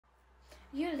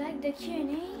You like the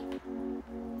Q&A?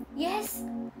 Yes?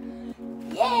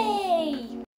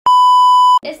 Yay!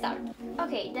 Let's start.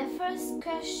 Okay, the first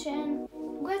question.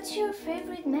 What's your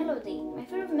favorite melody? My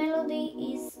favorite melody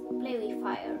is Play with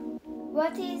Fire.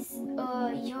 What is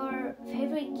your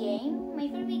favorite game? My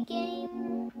favorite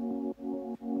game...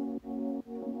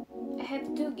 I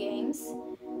have two games.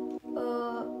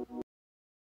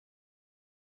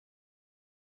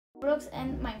 Roblox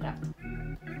and Minecraft.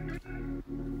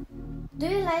 Do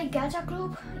you like Gacha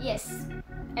Club? Yes,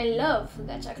 I love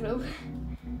Gacha Club.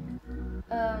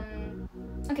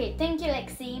 Okay, thank you,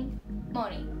 Lexi.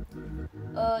 Moni.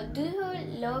 Do you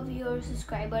love your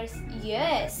subscribers?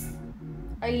 Yes,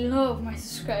 I love my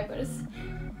subscribers.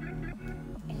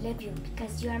 I love you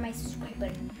because you are my subscriber.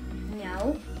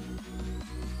 Now,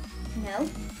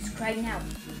 subscribe now.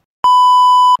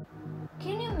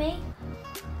 Can you make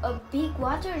a big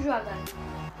water dragon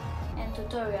and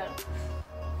tutorial?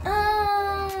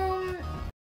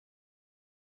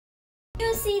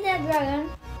 You see that dragon?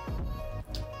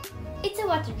 It's a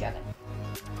water dragon.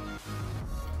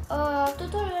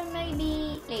 Tutorial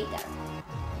maybe later.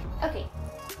 Okay.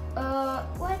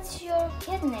 What's your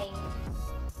cat name?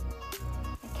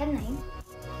 My cat name?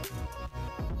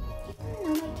 You don't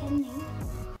know my cat name?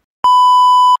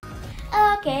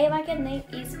 Okay, my cat name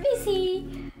is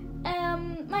Missy.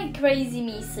 My crazy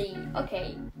Missy.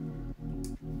 Okay.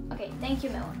 Okay, thank you,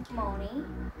 Moni.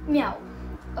 Meow.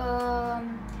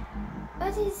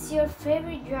 What is your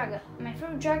favorite dragon? My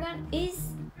favorite dragon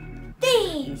is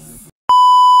this.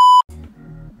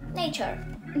 Nature.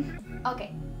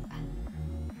 Okay.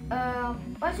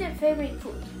 What's your favorite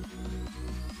food?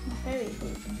 My favorite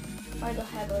food. I don't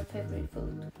have a favorite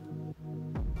food.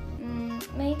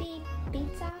 Maybe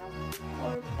pizza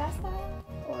or pasta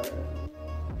or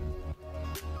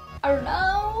I don't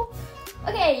know.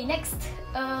 Okay, next.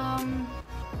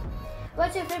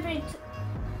 What's your favorite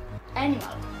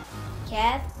animal?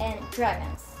 Cat and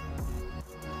dragons.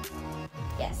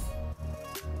 Yes.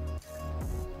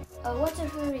 What's your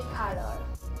favorite color?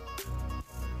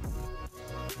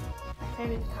 My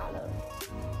favorite color.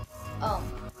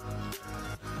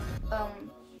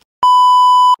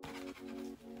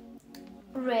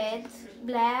 Red,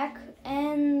 black,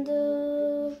 and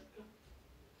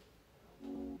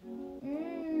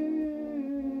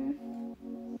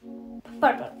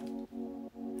purple.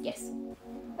 Yes.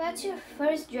 What's your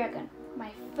first dragon?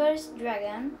 My first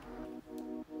dragon.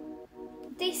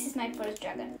 This is my first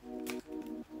dragon.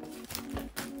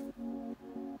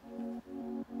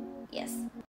 Yes.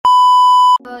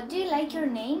 Do you like your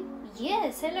name?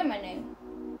 Yes, I love my name.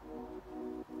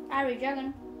 Ari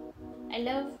Dragon. I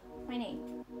love my name.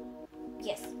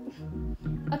 Yes.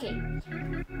 Okay.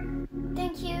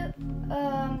 Thank you.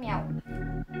 Meow.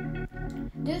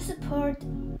 Do you support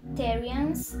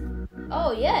Therians?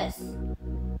 Oh yes.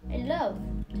 I love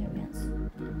Therians.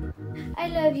 I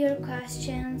love your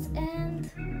questions and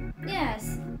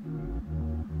yes.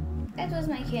 That was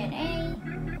my Q&A.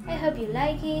 I hope you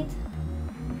like it.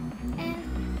 And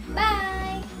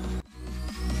bye!